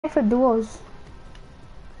for duos.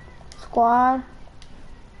 Squad.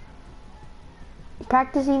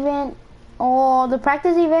 Practice event. Oh, the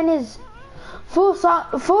practice event is for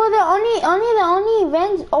the only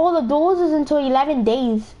events. All the duels is until 11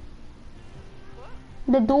 days.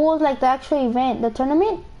 The duels, like the actual event, the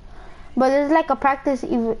tournament, but it's like a practice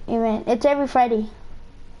event. It's every Friday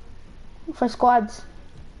for squads,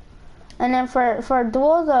 and then for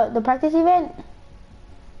duels, the practice event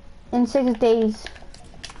in 6 days.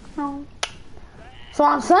 Oh. So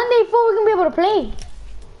on Sunday, fool, we can be able to play.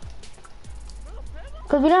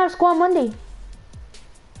 Cause we don't have school on Monday.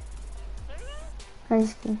 I'm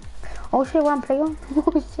just kidding. Oh shit, what I'm playing on?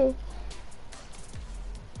 Oh shit.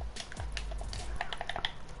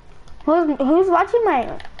 Who's watching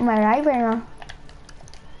my live right now?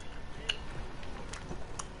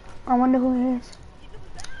 I wonder who it is.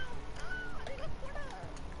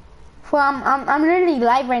 Well, I'm literally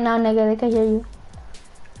live right now, nigga. They can hear you.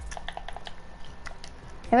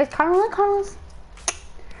 Hey, it's Carlos.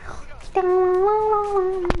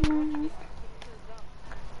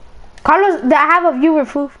 Carlos, I have a viewer,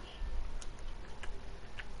 fool.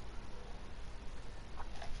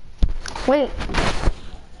 Wait.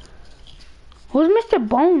 Who's Mr.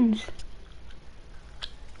 Bones?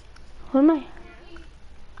 Who am I?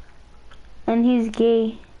 And he's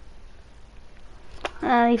gay.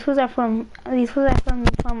 These fools are from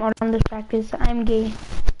around this practice. I'm gay.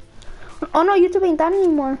 Oh no, YouTube ain't that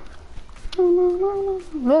anymore. No.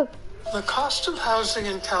 Look. The cost of housing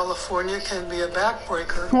in California can be a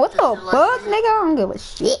backbreaker. What the fuck, nigga? I don't give a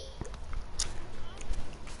shit.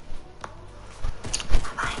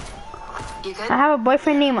 You good? I have a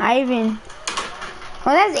boyfriend named Ivan.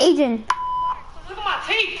 Oh, that's Agent. Look at my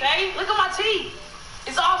teeth, Dave. Look at my teeth.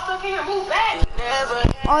 It's all stuck in here. Move back.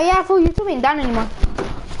 Oh yeah, fool, YouTube ain't down anymore.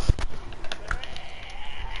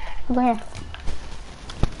 Go here.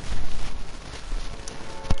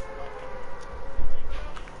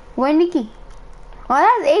 Where Nikki? Oh,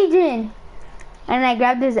 that's Adrian. And I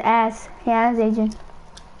grabbed his ass. Yeah, that's Adrian.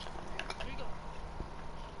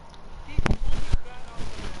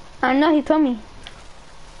 I know, he told me.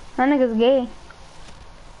 That nigga's gay.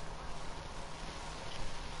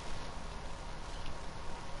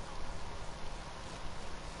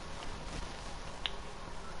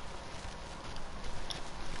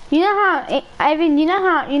 You know how, Ivan, you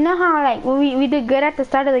know how like we do good at the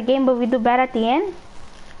start of the game, but we do bad at the end?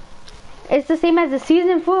 It's the same as the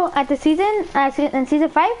season in season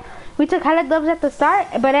 5, we took hella dubs at the start,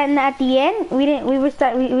 but at the end, we didn't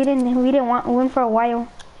win for a while.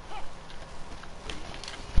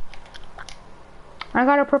 I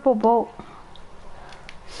got a purple boat.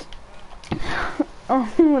 Oh,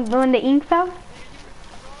 when the ink fell.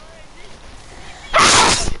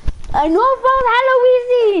 I know I found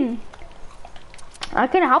Halloween. I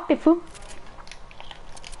couldn't help it, fool.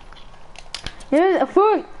 It was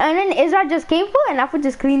fool, and then Israel just came, fool, and I fool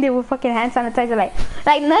just cleaned it with fucking hand sanitizer, like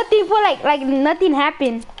nothing, fool, like nothing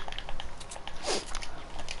happened.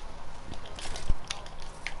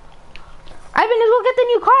 Ivan, let's go get the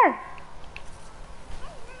new car.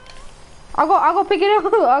 I'll go pick it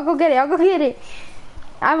up. I'll go get it.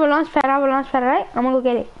 I have a launch pad, right? I'm gonna go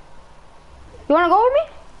get it. You wanna go with me?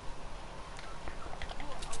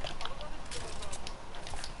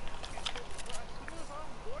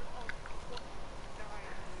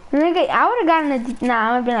 Nigga, I would've gotten a,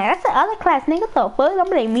 nah, I'd be like, that's the other class, nigga, what the fuck? I'm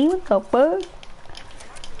like, me, what the fuck?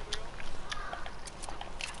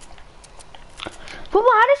 But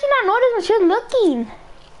how did she not notice when she was looking?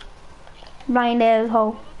 Blind ass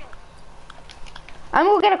hoe. I'm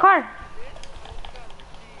gonna go get a car.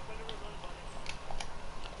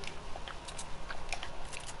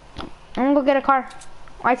 I'm gonna go get a car.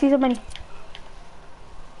 Oh, I see somebody.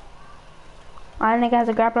 Oh, that nigga has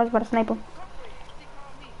a grappler, I was about to snipe him.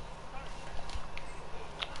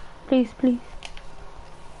 Please, please.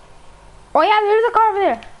 Oh yeah, there's a car over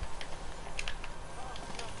there.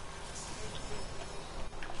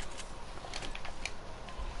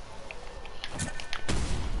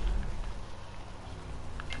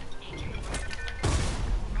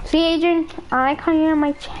 See, Adrian, I like how you're in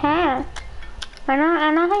my chat. I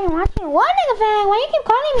know how you're watching. What, nigga fag? Why you keep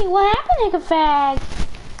calling me? What happened, nigga fag?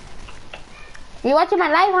 You watching my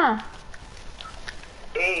live, huh?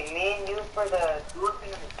 Hey, me and you for the duel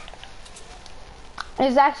thing.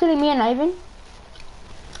 It's actually me and Ivan.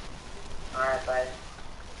 Alright, bye.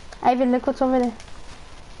 Ivan, look what's over there.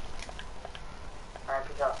 Alright,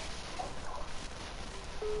 peace out.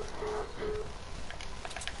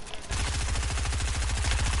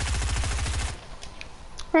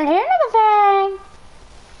 Right here, nigga fag.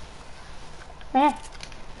 Yeah.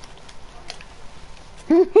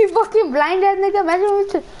 You fucking blind ass nigga.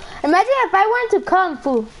 Imagine if I went to Kung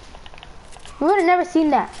Fu. We would have never seen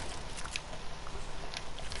that.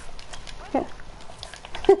 What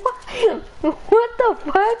the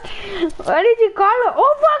fuck? What did you call it?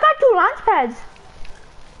 Oh, fuck, I got 2 launch pads.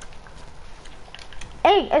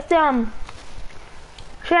 Hey, it's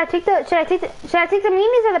should I take the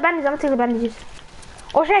minis or the bandages? I'm gonna take the bandages.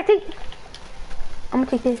 Or should I take? I'm gonna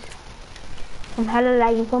take this. I'm hella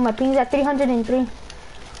lagging. Put my ping's at 303.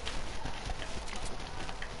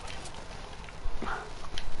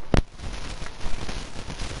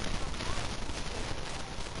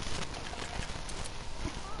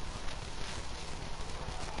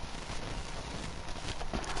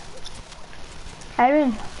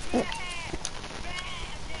 Irene.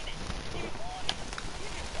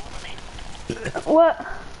 What?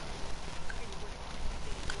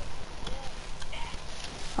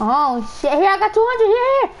 Oh shit! Here, I got 200.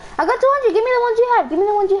 Here. I got 200. Give me the ones you have. Give me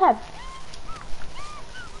the ones you have.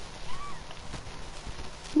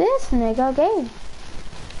 This nigga gay.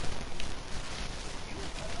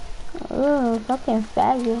 Oh, fucking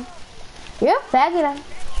faggot. You're a faggot.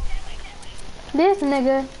 This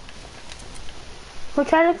nigga. We're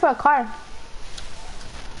trying to look for a car.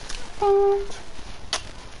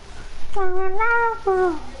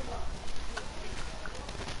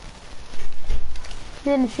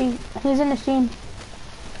 He's in the street. He's in the stream.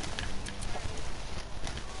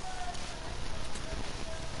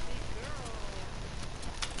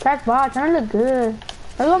 That's bots. I don't look good.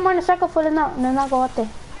 Let's go on the circle for the not go out there.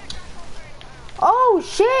 Oh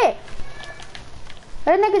shit!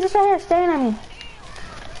 That nigga just right here staring at me.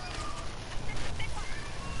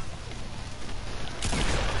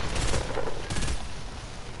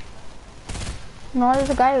 No, there's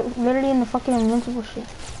a guy literally in the fucking invincible shit.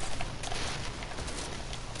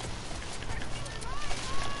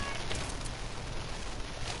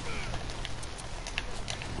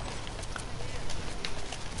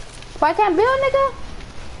 If I can't build, nigga?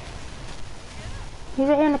 He's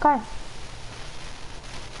right here in the car.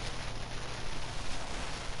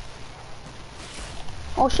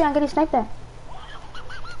 Oh shit, I'm getting sniped at.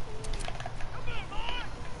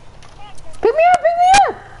 Pick me up, pick me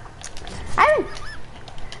up! Ivan!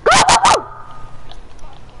 Go, go, go!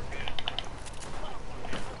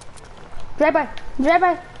 Drive by, drive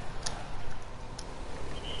by.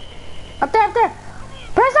 Up there, up there.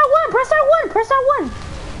 Press R1, press R1, press R1.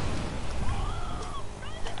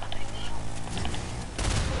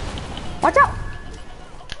 Watch out!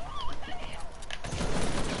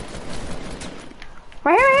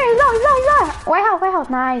 Right here, he's low, he's low, he's low. White house,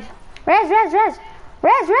 nice. Res.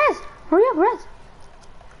 Hurry up, res.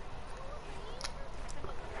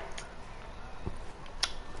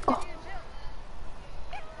 Go.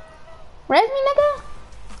 Res me, nigga?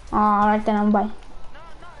 Oh, right then, I'm by.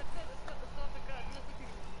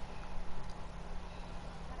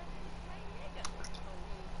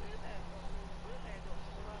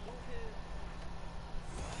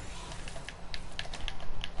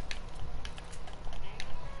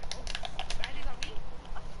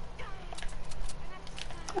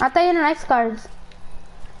 I thought you had nice cars.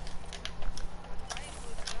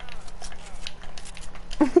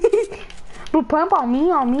 Bro, pump on me.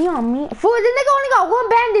 Fool, this nigga only got 1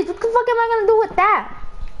 bandage. What the fuck am I gonna do with that?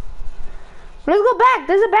 Let's go back.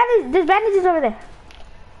 There's bandages over there.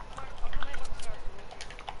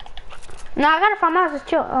 No, I got a FAMAS. Just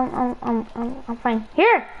chill. I'm fine.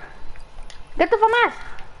 Here. Get the FAMAS.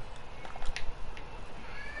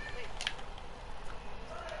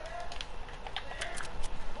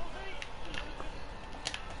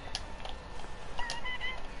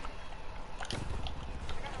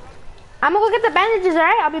 I'm gonna go get the bandages,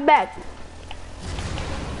 alright? I'll be back.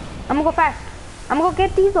 I'm gonna go fast. I'm gonna go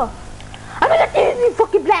get these though. I'm gonna get these, you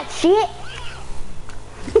fucking black shit.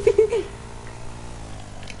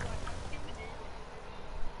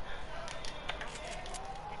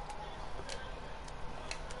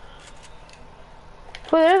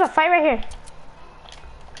 So there's a fight right here.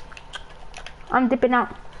 I'm dipping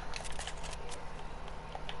out.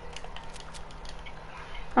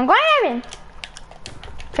 I'm going, Ivan.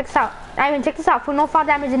 Check this out. Ivan, check this out. For no fall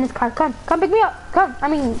damage in this car. Come pick me up. Come. I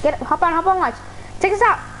mean, hop on, watch. Check this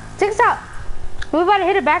out. We're about to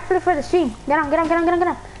hit a backflip for the stream. Get on. Hurry up. Get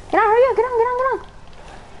on.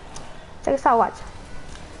 Check this out, watch.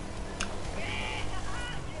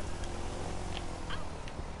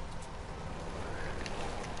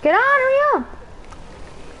 Get on, hurry up.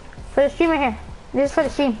 For the stream right here. This is for the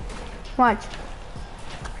stream. Watch.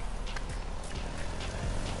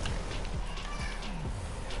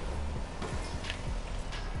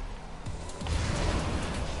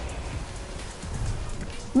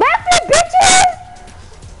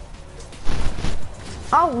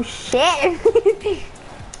 Oh shit!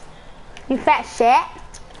 You fat shit!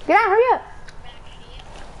 Get on, hurry up!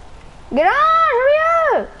 Get on, hurry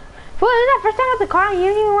up! Fool, this is that first time with the car and you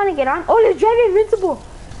didn't even want to get on? Oh, let's drive invincible!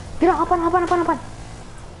 Get on, hop on, hop on, hop on, hop on.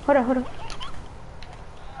 Hold on, hold on.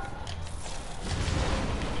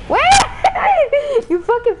 Wait! You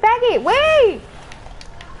fucking faggot! Wait!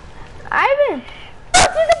 Ivan! Use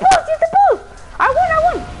the boost! Use the boost! I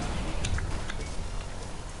won!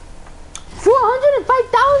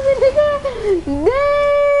 405,000, nigga!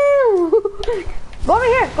 Damn! Go over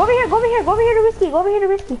here to risky,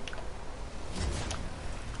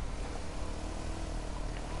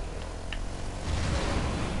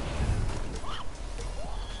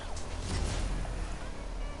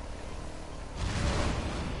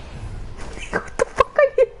 What the fuck are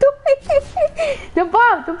you doing? Jump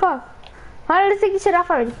off! Alright, let's take this shit off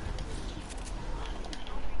already.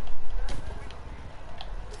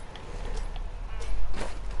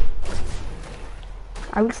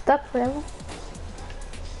 Are we stuck forever?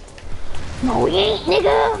 No, we ain't,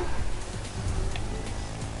 nigga.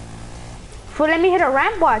 So let me hit a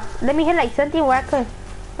ramp, watch. Let me hit like something where I could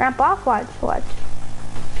ramp off, watch.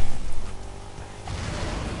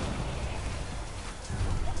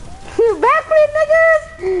 Backflip,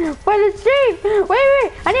 niggas! For the stream.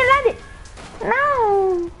 Wait, I need to land it.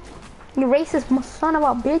 No. You racist son of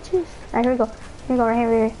a bitches. Alright, here we go, right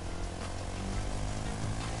here.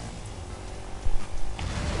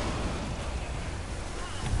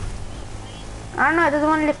 I don't know, it doesn't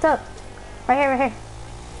want to lift up. Right here.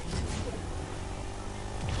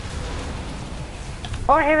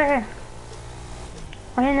 Oh, right here.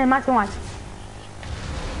 Right here in the mountain watch.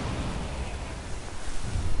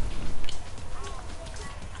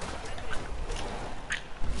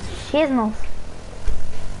 Shiznels.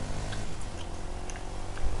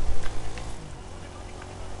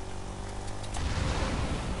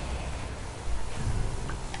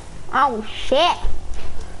 Oh shit.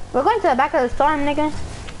 We're going to the back of the storm, nigga.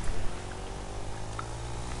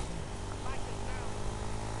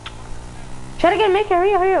 Try to get Mickey,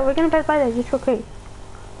 hurry up. We're gonna pass by there just real quick.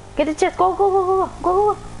 Get the chest, go.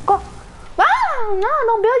 Ah, no,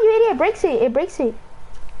 don't build, you idiot. It breaks it.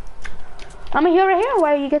 I'm gonna heal right here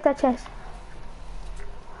while you get that chest.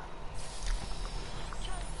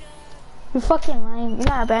 You fucking lying. You're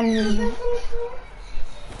not abandoning me.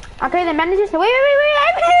 Okay, the bandages. Wait,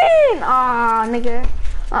 I'm in! Aw, nigga.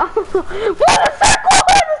 Oh, what a circle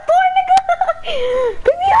in the store, nigga!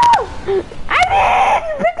 Pick me up! I'm in!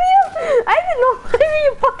 Pick me up! No,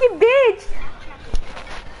 you fucking bitch!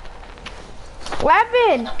 What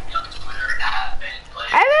happened?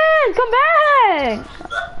 Evan, come back!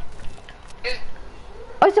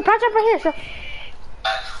 Oh, surprise up right here.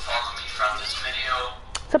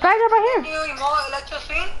 Surprise up right here.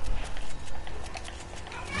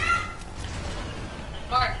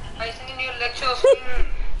 Mark, are you sending you lecture screen?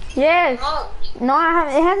 Yes. No, I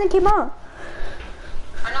haven't. It hasn't came out.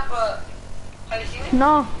 I know, but have you seen it?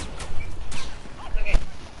 No. Okay.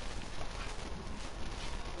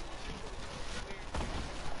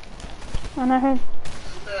 I not heard.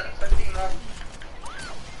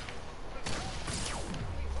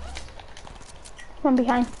 One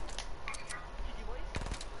behind.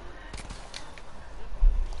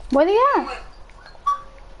 Where they at?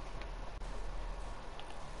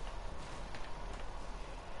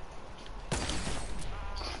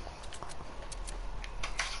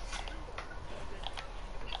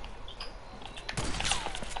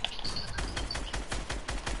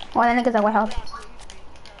 Oh, that nigga's at White House.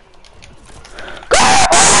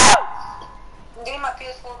 I'm getting my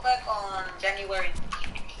PS4 back on January.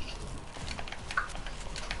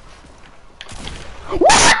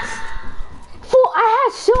 What? Fool, I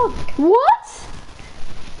had shield. What?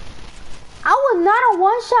 I was not a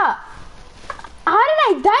one shot. How did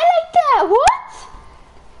I die like that? What?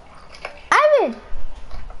 Ivan.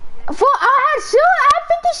 Fool, I had shield. I had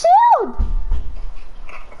 50 shield.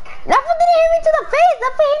 That fool didn't hit me to the face.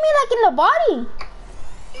 That fool hit me like in the body.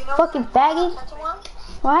 You know, Fucking faggot.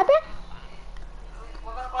 What happened?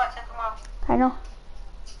 We're gonna go at 10 tomorrow. I know.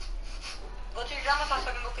 Go to your grandma's house so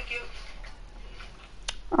I can go pick you.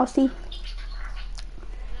 I'll see.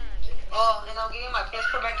 Oh, and I'll give you my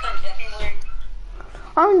PS4 back on January.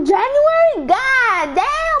 On January? God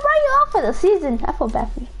damn, bro, you off for the season. I feel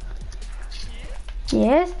bad for you.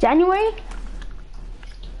 Yes, January?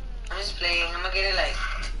 I'm just playing. I'm gonna get it like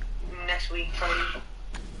next week, probably.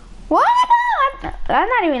 What? That's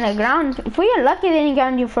not even a ground. If we get lucky, then you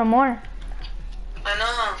ground you for more. I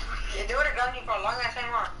know. They would have ground you for a long ass time,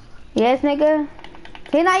 huh? Yes, nigga.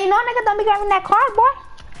 See, now you know, nigga, don't be grabbing that car, boy.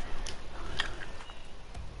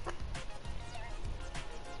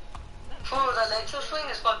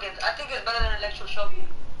 electroshock.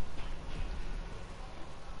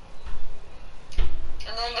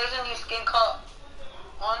 And then there's a new skin called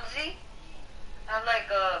Onzi. I'm like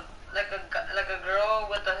a girl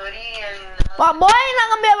with a hoodie and. Well, boy, you're not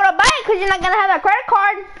gonna be able to buy it because you're not gonna have that credit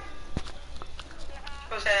card.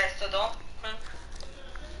 Who said I still don't?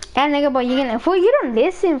 And nigga, boy, you gonna fool? You don't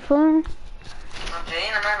listen, fool. I'm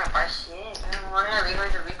saying I'm not gonna buy shit. I'm gonna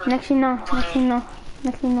read. Next you know.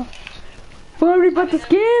 Fool, I'm already about the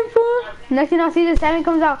skin, fool. Next you know, season 7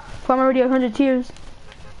 comes out. Fool, I'm already 100 tiers.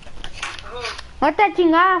 What that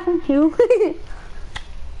chingada from you?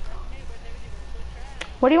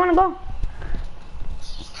 Where do you wanna go?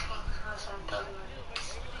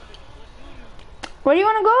 Where do you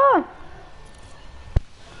wanna go?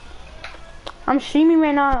 I'm streaming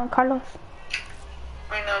right now, Carlos.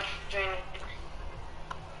 Right now, join it.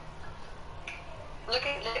 Look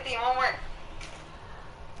at the homework.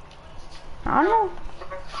 I don't know.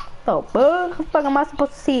 Oh, bug. How the fuck am I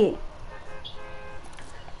supposed to see it?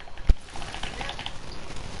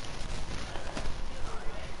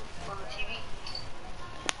 On the TV.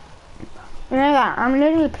 Yeah, I'm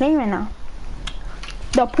literally playing right now.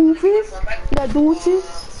 The poofies, the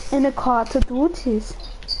deuces, and the cartridges.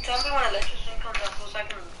 Tell me when electrician comes out so I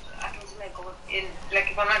can just like go in,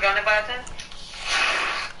 like if I'm not grounded by a 10. So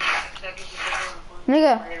I can just go in.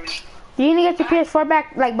 Nigga, you need to get your PS4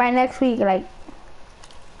 back like by next week. Like,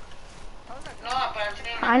 No, but I'm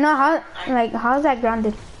saying I know how. Like, how's that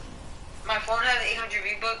grounded? my phone has 800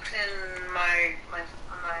 V-Bucks and my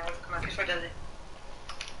PS4 does it.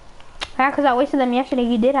 Yeah, cause I wasted them yesterday.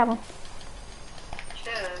 You did have them.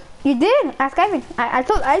 Shit. You did. Ask Ivan. I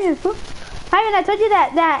told Ivan. Fool. Ivan, I told you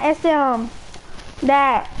that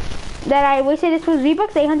I wasted this was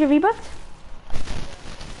V-Bucks, 800 V-Bucks.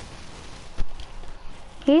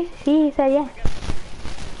 He said yeah.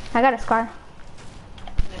 I got a scar.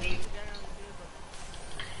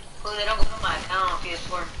 Well, they don't go to my account on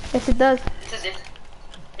PS4. Yes, it does. It's a different.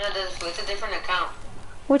 No, it's a different account.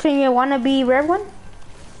 Which one, you wanna be rare one?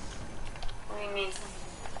 What do you mean?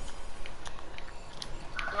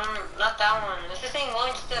 Not that one. It's the same one,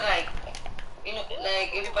 just that like, you know,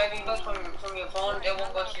 like if you buy V-Bucks from your phone, they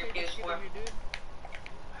won't go to your PS4.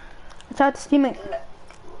 It's how to steam it.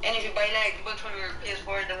 And if you buy like V-Bucks from your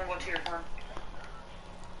PS4, they won't go to your phone.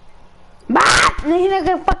 Bah! You're not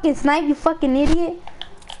gonna fucking snipe, you fucking idiot.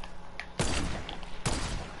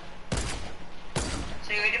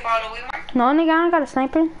 So you ready for Halloween, Mark? No, nigga, I don't got a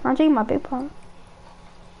sniper. I'm taking my big paw. Okay,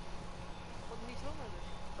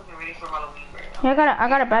 ready for Halloween, bro. Yeah, I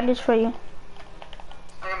got a bandage for you.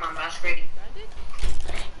 I got my mask ready.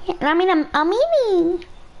 Yeah, I mean, I'm eating.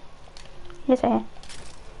 Yes, I am.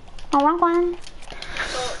 Oh, wrong one.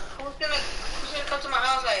 So who's gonna come to my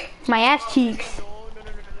house like? My ass cheeks.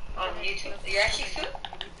 On YouTube? Your ass cheeks too?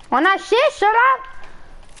 Well, not shit, shut up.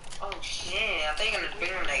 Oh shit! I thought you were gonna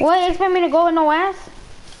bring them like. What, you expect me to go with no ass?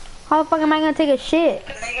 How the fuck am I gonna take a shit?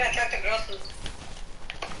 Cause now you're gonna attract the girls too.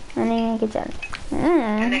 And then get that.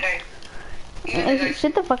 And they got.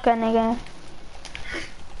 Shut the fuck up, nigga.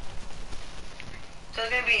 So it's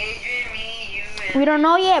gonna be Adrian, me, you, and. We don't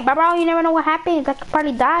know yet, bro. You never know what happens. I could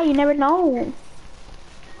probably die. You never know.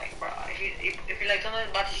 Like, bro, if you like someone's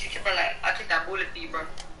about to shoot you, bro, like, I'll take that bullet for you, bro.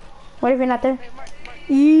 What if you're not there?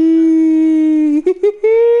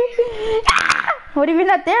 What if you're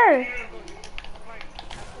not there?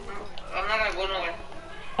 I'm not gonna go nowhere.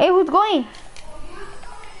 Hey, who's going?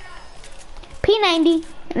 P90.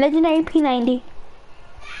 Legendary P90.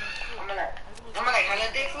 I'm gonna like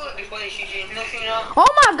holiday food before they shoot you. Next thing you know. Oh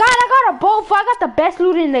my god, I got a bow. I got the best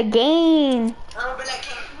loot in the game. No, but like,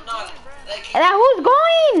 no, like. And who's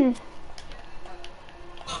going?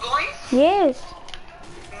 Who's going? Yes.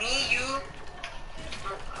 Me, you,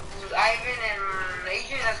 Ivan, and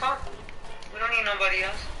Adrian. That's all. We don't need nobody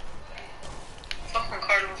else. Fuck on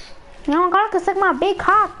Carlos. No, God can suck my big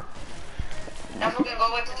cock. That's what we can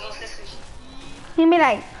go with the little sisters. He'll be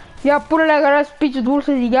like, ya puro le agarras pinches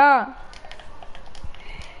dulces y ya.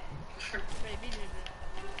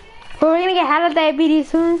 But we're gonna get hella diabetes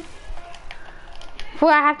soon.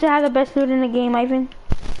 Before I have to have the best loot in the game, Ivan.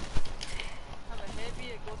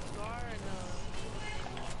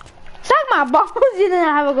 Suck my balls, you didn't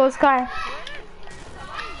have a gold scar.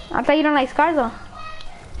 I thought you don't like scars though.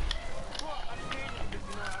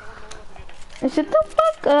 Shut the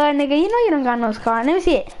fuck up, nigga. You know you don't got no scar. Let me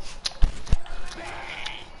see it.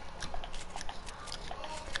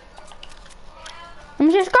 Let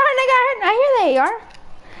me see your scar, nigga. I hear they are.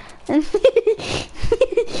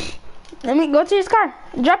 Let me go to your scar.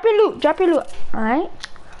 Drop your loot. Drop your loot. Alright.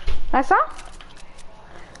 That's all.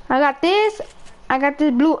 I got this. I got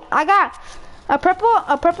this blue. I got A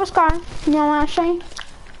purple scar. You know what I'm saying?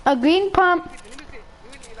 A green pump.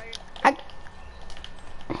 I...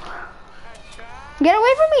 Get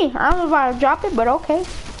away from me! I don't know if I'll drop it, but okay.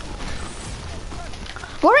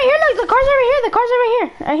 Go right here, look, the car's over here, the car's over here.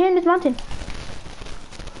 Right here in this mountain.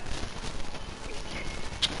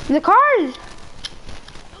 The cars!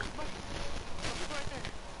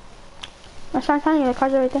 That's what I'm telling you, the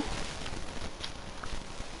cars are right there.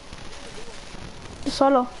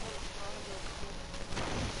 Solo.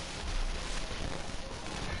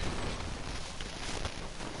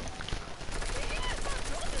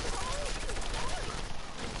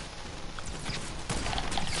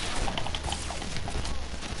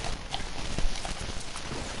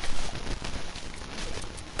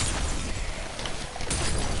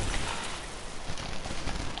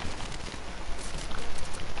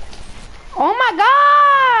 Oh my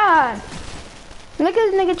god! Look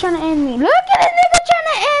at this nigga trying to end me. Look at this nigga trying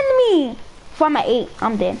to end me! If I'm at 8,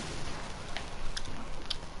 I'm dead.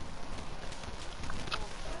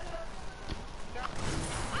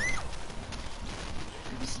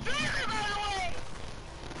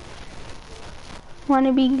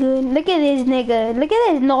 Wanna be good? Look at this nigga. Look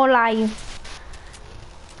at this no life.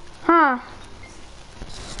 Huh?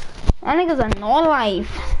 That nigga's a no life.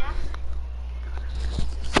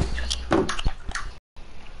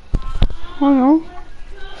 I don't know.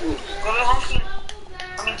 Go to home team.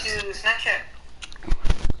 I mean to Snapchat.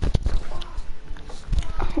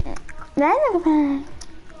 That nigga fine.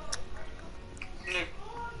 Look.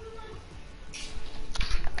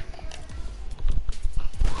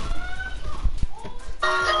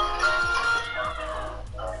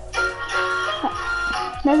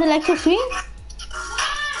 There's electric swing?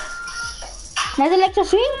 There's electric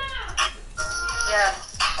swing? Yeah.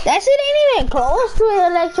 That shit ain't even close to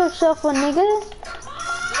an electric shuffle, nigga. You know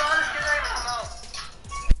all this shit right come out.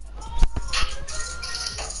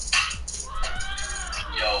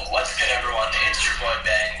 Yo, what's good everyone? It's your boy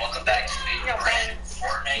Ben. Welcome back to a brand new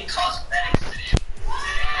Fortnite cosmetics video.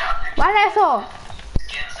 Why that so?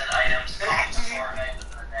 Skins and items coming to Fortnite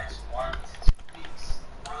within the next 1 to 2 weeks.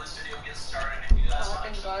 Before this video gets started, if you guys want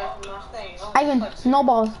to know Ivan,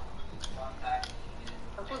 snowballs.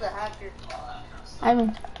 Who's the hacker?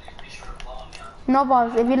 Ivan.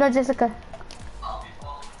 Snowballs, if you know Jessica. I'll be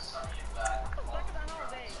following some of you back along throughout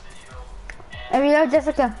this video. If you know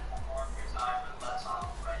Jessica. More of your time, and let's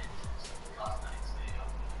hop right into this cosmetics video.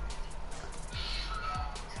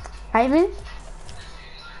 Ivan?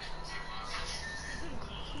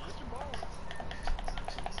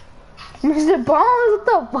 Mr. Bones, what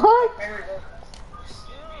the fuck?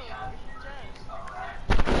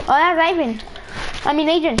 Oh, that's Ivan. I mean,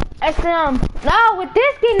 Adrian. No, with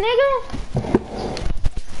this skin, nigga.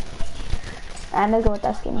 I'm gonna go with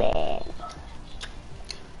that skin, bad.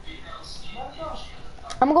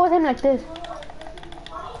 I'm gonna go with him like this.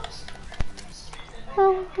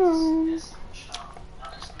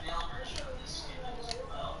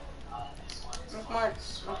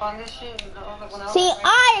 See,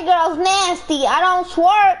 all you girls nasty. I don't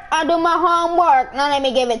twerk. I do my homework. Now let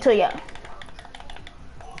me give it to you. You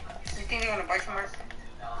think they're gonna buy some more?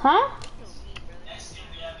 Huh?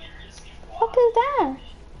 What is that?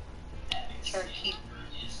 Turkey.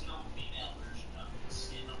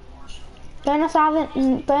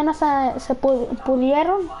 Todavía no se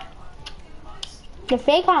pudieron. The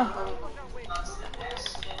fake one.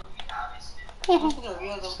 They're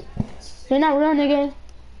real though. They're not real, nigga.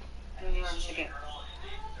 Hang on a second.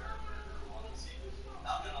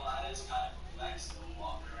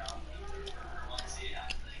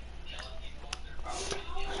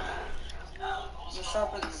 You're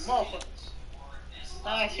sharper than the motherfuckers.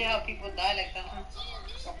 Now I see how people die like that, huh?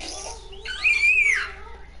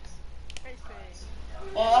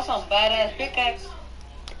 Oh, that's some badass pickaxe.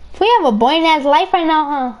 We have a boring ass life right now,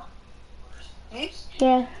 huh? Me?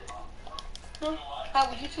 Yeah. No. How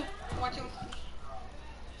would you two? Want you?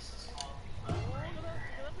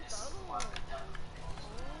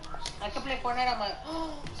 I can play Fortnite on my.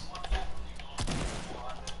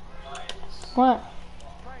 What?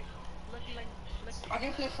 I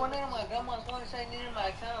can play Fortnite on my grandma's phone so I needed my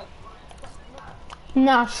account.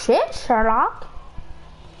 Nah, shit, Sherlock.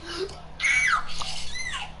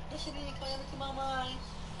 This shit didn't come into my mind.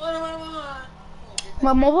 What am I mind?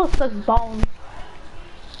 My mobile sucks bones.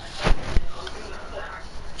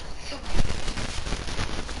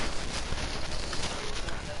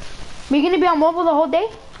 We gonna be on mobile the whole day?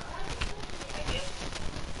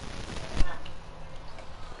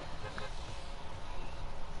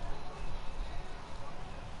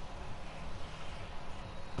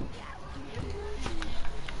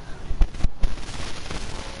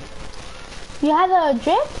 You have a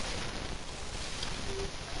drift?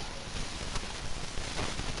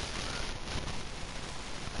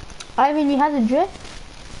 Ivan, you have a drift?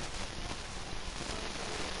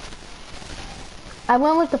 I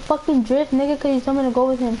went with the fucking drift, nigga, cause you told me to go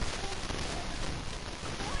with him.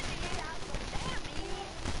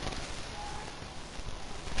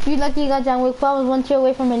 You lucky you got John Wick 4. I was 1 tier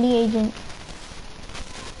away from a lead agent.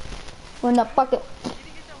 When the fucking...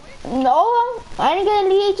 No, I didn't get a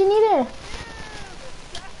lead agent either.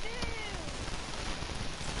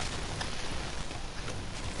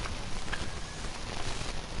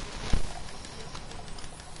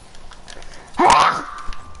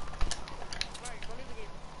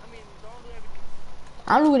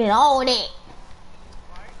 I'm looting all day.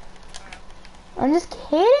 I'm just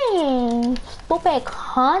kidding. Stupid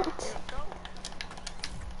cunt.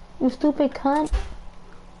 You stupid cunt.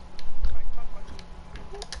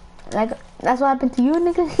 Like, that's what happened to you,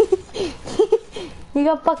 nigga. You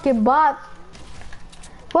got fucking bought.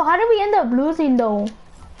 Well, how did we end up losing, though?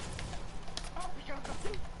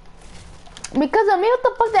 Because of me, what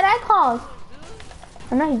the fuck did I cause?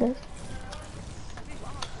 I know he does.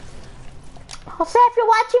 Jose, if you're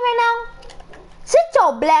watching right now, sit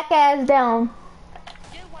your black ass down.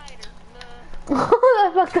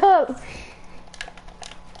 Hold the fuck up.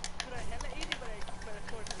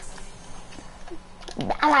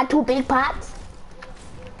 I got 2 big pots.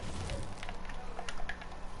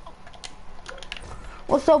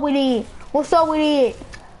 What's up with it? What's up with it?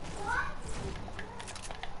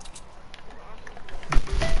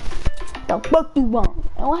 The fuck you want?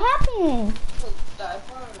 What happened?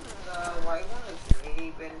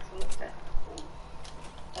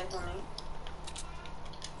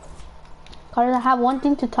 Carlos, I have one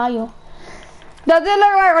thing to tell you. Does it look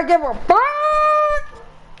like I give a fuck?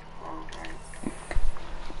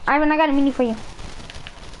 Ivan, I got a mini for you.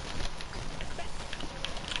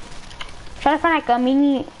 Try to find like a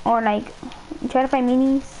mini or like try to find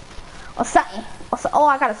minis or something. Oh,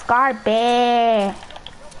 I got a scar bear.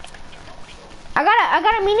 I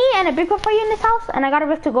got a mini and a big one for you in this house, and I got a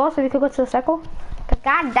rift to go so we could go to the circle. But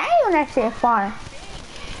god damn, that shit is far.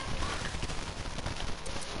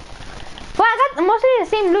 Well, I got mostly the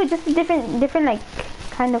same loot, just different like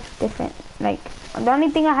kind of different. Like the only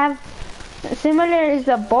thing I have similar is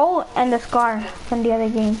the bow and the scar from the other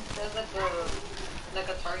game. There's like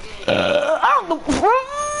a target. I don't give a fuck.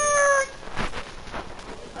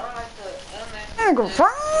 I don't give a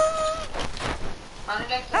fuck. I only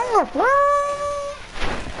like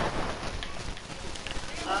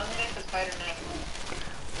the spider knife.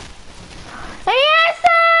 Yes, sir.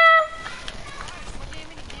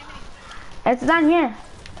 It's down here.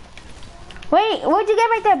 Wait, what'd you get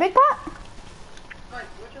right there? Big pot?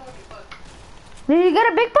 Did you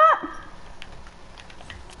get a big pot?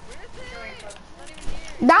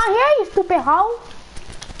 Down here, you stupid hoe.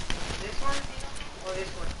 This one or this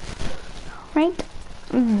one? Right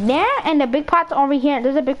there, and the big pot's over here.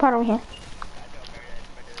 There's a big pot over here.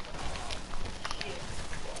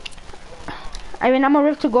 Ivan, I'm a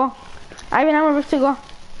rift to go. Ivan, I'm a rift to go.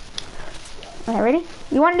 Alright, ready?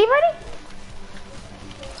 You want to leave already?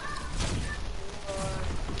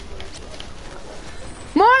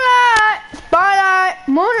 Moonlight! Spotlight!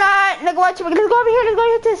 Moonlight! Let's go over here. Let's go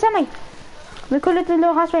here to the semi. Let's go to the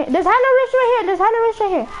little house right here. There's hella rifts right here. There's hella rifts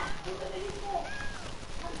right here.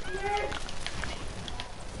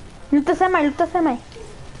 Loot the semi. Loot the semi.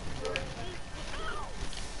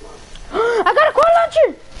 I got a car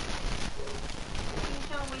launcher!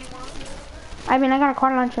 Ivan, I got a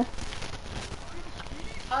car launcher.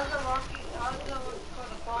 How's the car?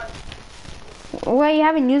 Wait, you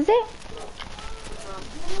haven't used it?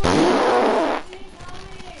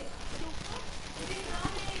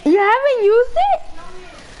 You haven't used it?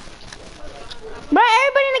 Bro,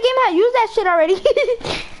 everybody in the game has used that shit already.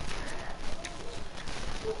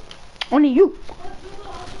 Only you.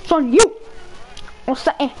 It's on you. What's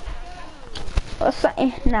that? What's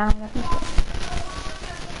that? Nah.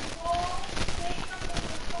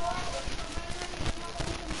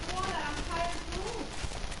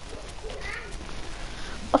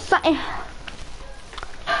 What's that?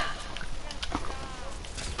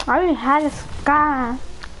 I already had a scar.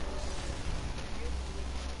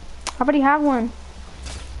 I already have one.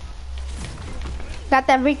 Got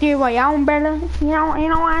that victory royale umbrella. You know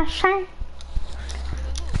what I'm saying?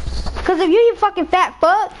 Cause of you, you fucking fat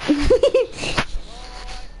fuck.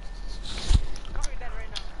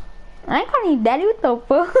 I ain't calling you daddy, what the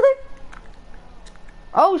fuck?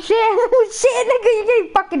 Oh shit, oh shit, nigga, you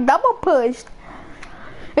getting fucking double pushed.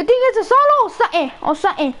 You think it's a solo or something? Or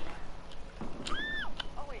something?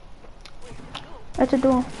 That's a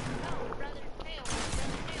duel.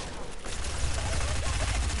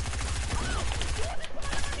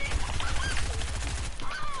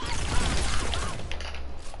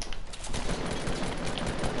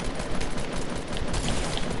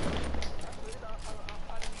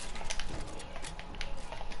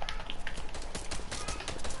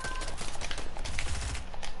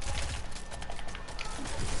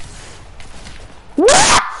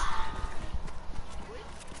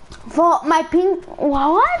 For my pink,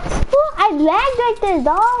 what? I lagged right there,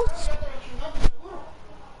 dog.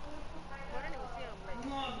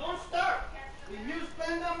 No, don't start. If you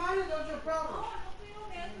spend that money, that's your problem.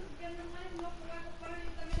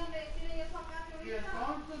 Yes,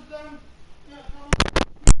 don't to them.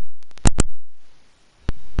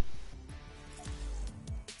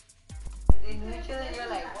 They knew each other, you're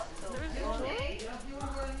like, what the fuck?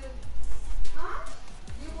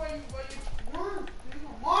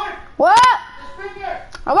 What?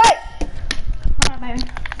 All right. All right, baby.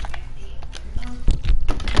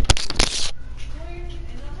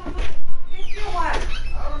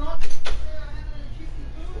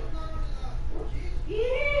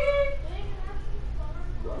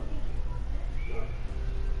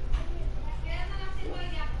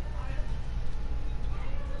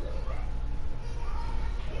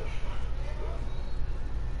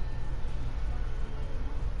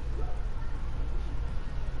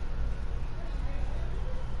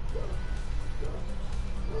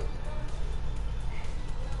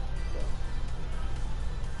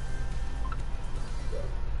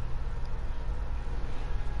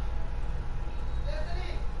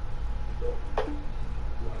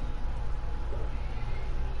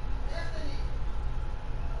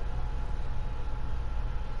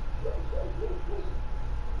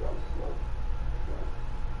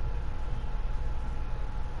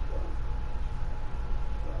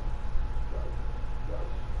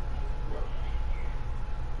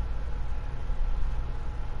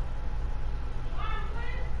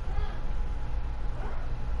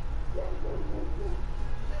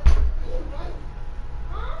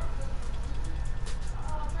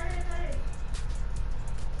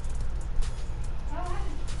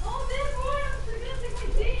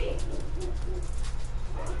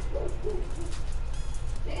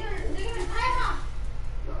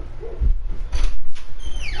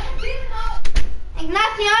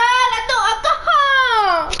 Ignacio,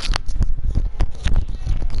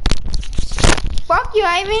 fuck you,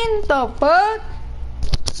 Ivan. The fuck?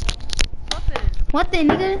 What the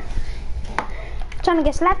nigga? Trying to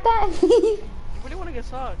get slapped at? You really want to get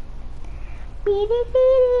sucked?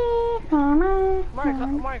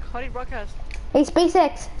 Mark, how do you broadcast? Hey,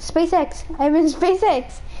 SpaceX. I'm in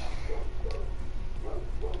SpaceX.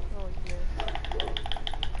 Oh,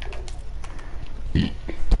 yeah.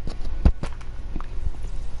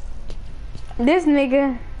 This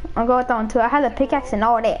nigga, I'll go with that one too. I had a pickaxe and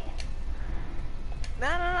all that.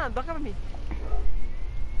 Nah, don't come at me.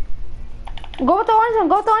 Go with the orange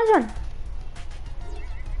one.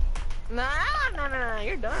 Nah,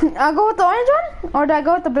 you're done. I'll go with the orange one, or do I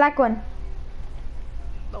go with the black one?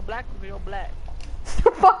 No, black will be no black.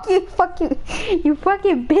 Fuck you, you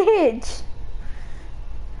fucking bitch.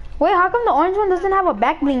 Wait, how come the orange one doesn't have a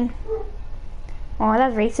back bling? Oh,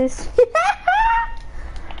 that's racist.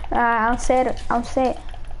 I'll say it.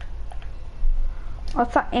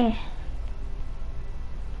 What's up,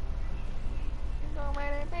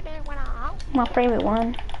 My favorite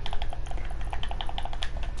one.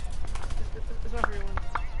 It's my favorite one.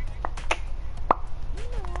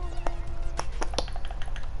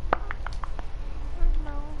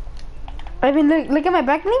 I mean, look at my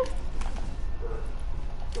back bling.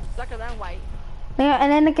 You're blacker than white. Yeah,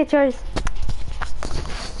 and then look at yours.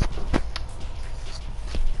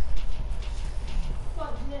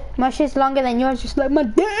 My shit's longer than yours, just like my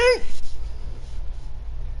dick.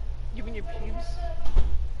 You mean your pubes?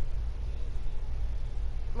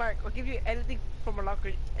 Mark, I'll give you anything from a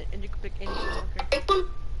locker and you can pick anything, I don't care.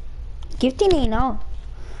 Gifting ain't no.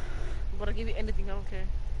 But I'll give you anything, I don't care.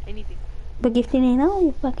 Anything. But gifting ain't no,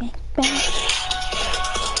 you fucking bad.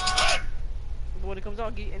 But when it comes out,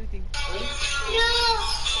 I'll give you anything.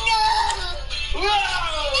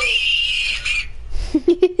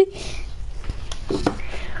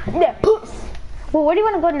 Yeah, puss. Well, where do you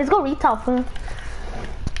want to go? Let's go retail, fool.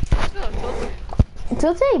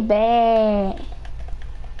 Tilted bad.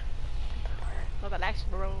 Want that action,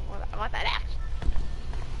 bro. I want that action.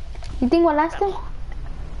 You think we'll last time?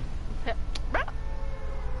 Bro,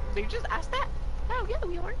 they just asked that? Oh, yeah,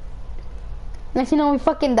 we are. Next, you know, we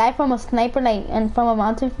fucking die from a sniper, like, and from a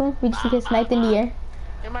mountain, fool. We just get sniped in the air.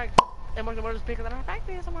 Hey, Mark, tomorrow's bigger than our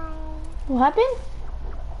factory tomorrow. What happened?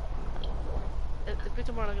 It's big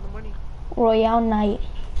tomorrow, like in the morning. Royale night.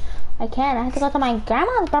 I can't. I have to go to my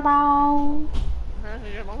grandma's, bro. Huh?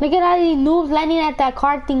 Look at all these noobs landing at that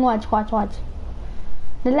car thing. Watch.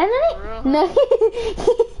 They landed it? No.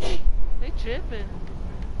 They tripping.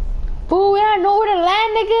 Fool, we don't know where to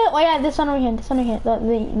land, nigga. Oh yeah, this one over here.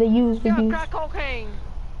 The used. Yeah, crack cocaine.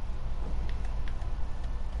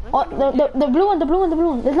 Oh, the blue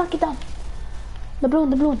one. Let's knock it down. The blue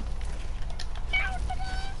one.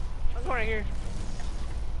 one right here.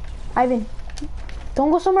 Ivan,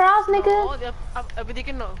 don't go somewhere else, nigga. No, everything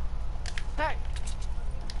can know. Hey.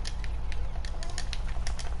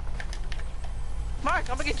 Mark,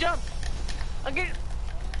 I'm gonna get jumped. I'm getting.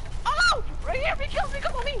 Oh! Right here! Be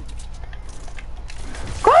come on me!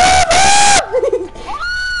 Oh!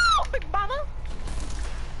 Big mama!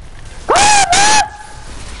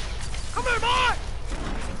 Come here, boy!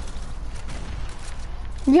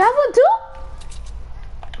 You have one too?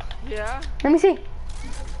 Yeah. Let me see.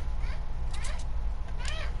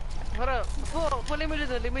 Hold up. Before, let me do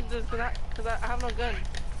this, cause I have no gun.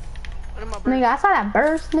 What am I Nigga, I saw that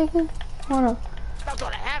burst, nigga. Hold up. Stop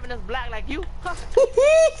trying to have this black like you. Huh?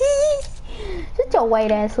 Shut your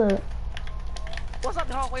white ass up. What's up,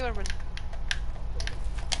 dog? Wait, wait.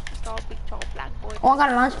 Tall, big, tall, black boy. Oh, I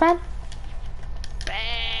got a launch pad.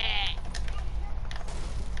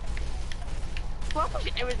 Well, I'm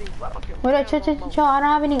pushing everything. Well, I don't care. Wait, chill. I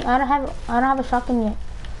don't have a shotgun yet.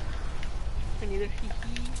 Me neither.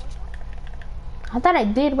 I thought I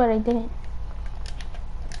did, but I didn't.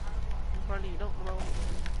 Probably you don't, bro.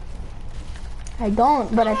 I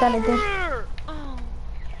don't, but I thought I did. Oh.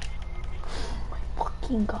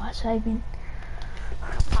 Fucking gosh, Ivan.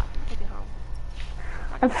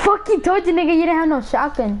 I fucking told you, nigga, you didn't have no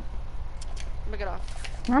shotgun. Make it off.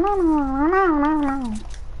 No.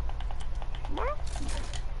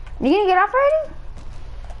 You gonna get off already?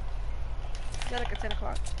 Yeah, like at 10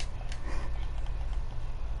 o'clock.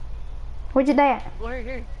 Where'd you die at? Go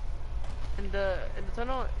here. In the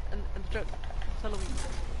tunnel, in the truck. Tunnel.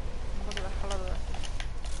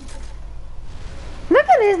 Look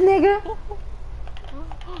at this nigga.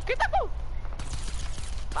 Get that fool!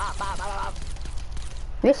 Bah.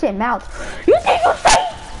 This shit melts. You think you safe?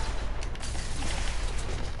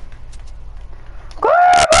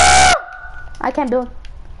 I can't build.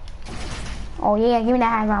 Oh yeah, give me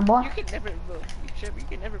that high ground, boy. You can never build. You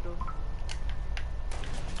can never build.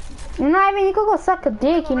 You know, I mean, you could go suck a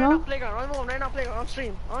dick, you know? Right now, playground,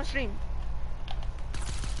 on stream.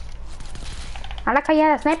 I like how you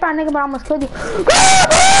had a sniper on nigga, but I almost killed you.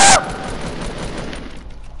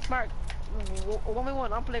 Mark,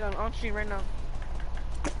 1v1, I'm playing on stream right now.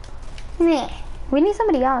 Nah, we need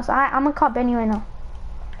somebody else. I'm gonna call Benny right now.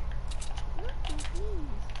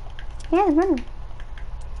 Yeah, it's running.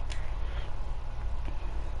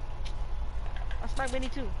 I'll smack Benny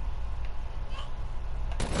too.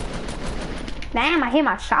 Damn, I hit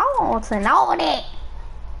my shots and all that.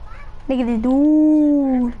 Look at this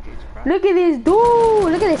dude. Look at this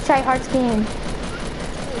dude. Look at this try-hard skin.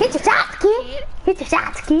 Hit your shots, kid. Hit your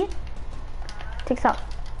shots, kid. Takes out.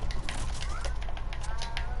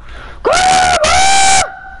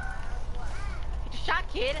 Hit your shot,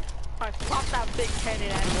 kid. Alright, pop that big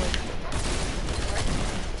headed ass boy.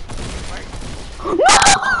 No! I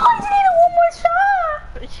needed one more shot.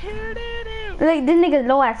 Look, this nigga's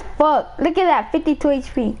low as fuck. Look at that, 52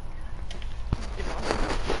 HP.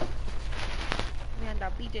 Man,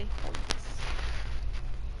 that BJ.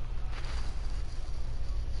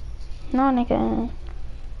 No, nigga.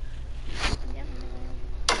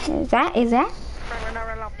 Is that? Right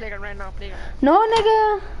now, playground. No,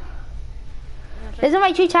 nigga. Isn't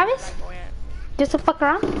my tree Travis? Just to fuck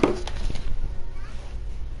around?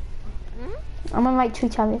 I'm gonna invite Tree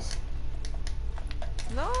Travis.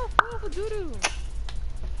 No, for doo-doo.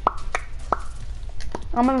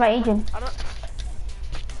 I'm gonna invite Adrian. I don't...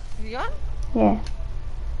 You on? Yeah.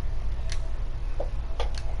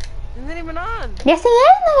 He's not even on. Yes, he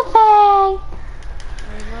is, nigga fag. No,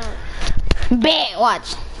 he's not. Bet,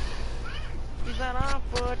 watch. He's not on,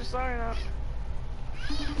 bud. Sorry, not.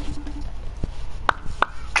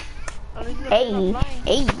 Hey.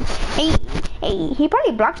 He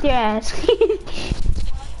probably blocked your ass. For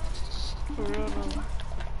real, no.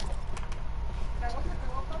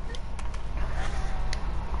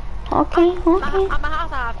 Okay. I'm a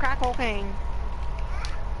house of crack cocaine.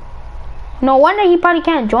 No wonder he probably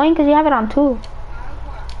can't join because you have it on 2.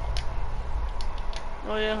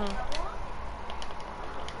 Oh, yeah, huh?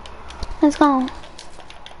 Let's go.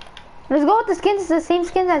 Let's go with the skins. It's the same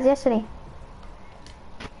skins as yesterday.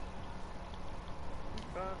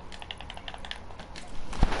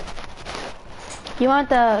 You want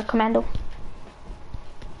the commando?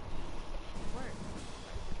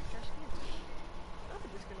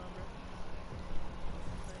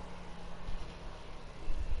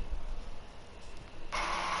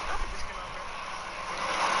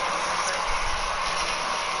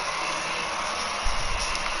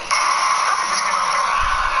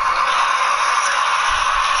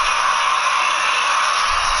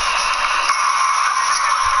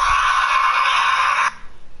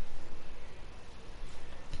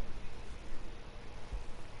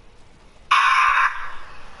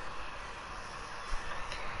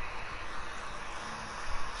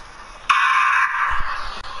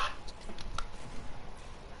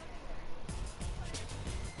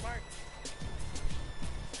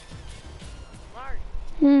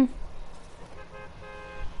 Hmm.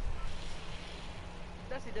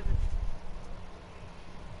 That's the difference.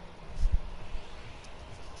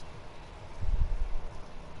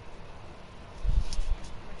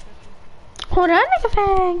 Hold on, nigga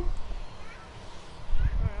fag.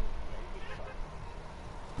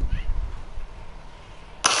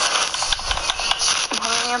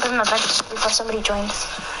 I'm putting my back before somebody joins.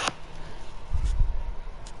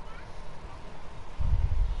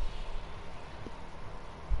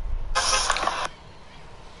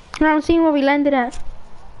 Now I'm seeing where we landed at.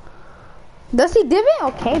 Dusty divot?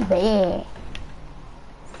 Okay, bad.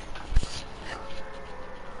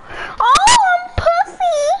 Oh, I'm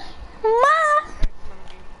pussy. Ma.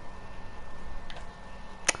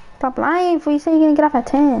 Stop lying before you say you're gonna get off at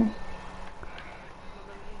 10.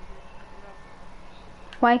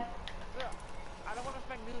 Why? I don't want to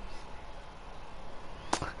smack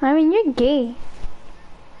noobs. I mean, you're gay.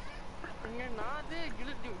 And you're not, dude. You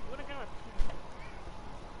look, dude. What a kind of...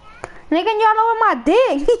 Nigga, y'all know what my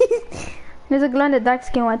dick. There's a glow in the dark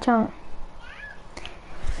skin, watch out.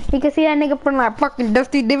 You can see that nigga from like fucking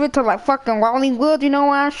Dusty Divot to like fucking Wally Wood, you know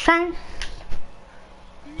what I'm saying?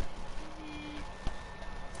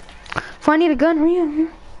 If I need a gun, hurry up.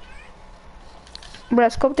 Bro,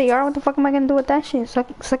 scope the yard, what the fuck am I gonna do with that shit? Suck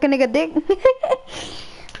a nigga dick?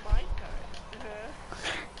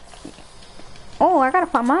 Oh, I gotta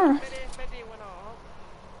find mine.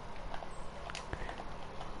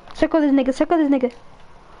 Circle this nigga, circle this nigga.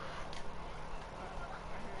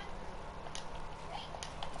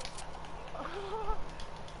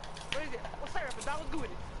 What is it? What's that rapper? That was good.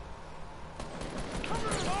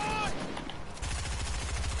 Come on!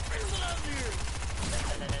 Bring it up here!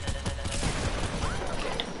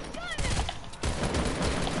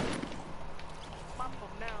 My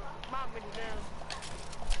phone down. My mini down.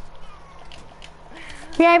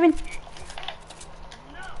 Yeah, Ivan.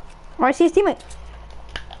 Oh, I see his teammate.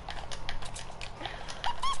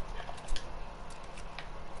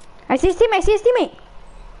 I see his teammate, I see his teammate.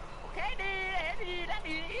 Okay, dude. I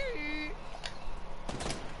did.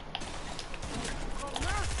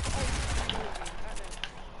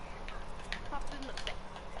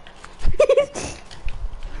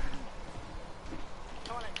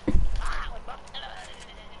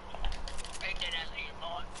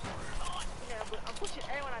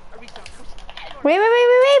 Wait,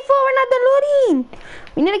 fool, we're not done looting.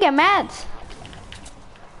 We need to get mats.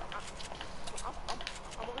 I'm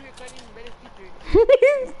over here cutting better features.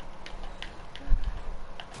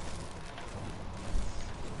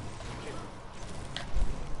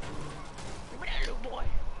 Remember that little boy?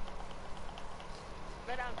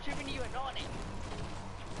 But I'm tripping you and on it.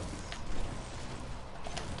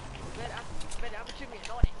 But I'm tripping and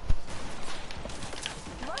on it.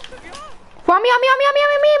 For me.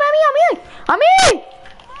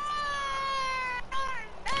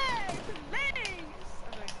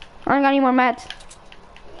 I don't got any more mats.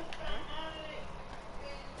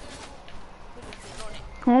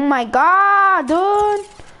 Oh my god, dude.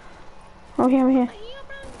 Over here.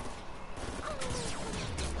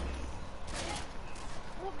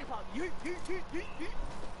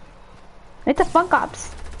 It's a Funk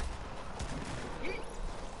Ops.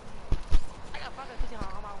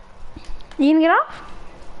 You gonna get off?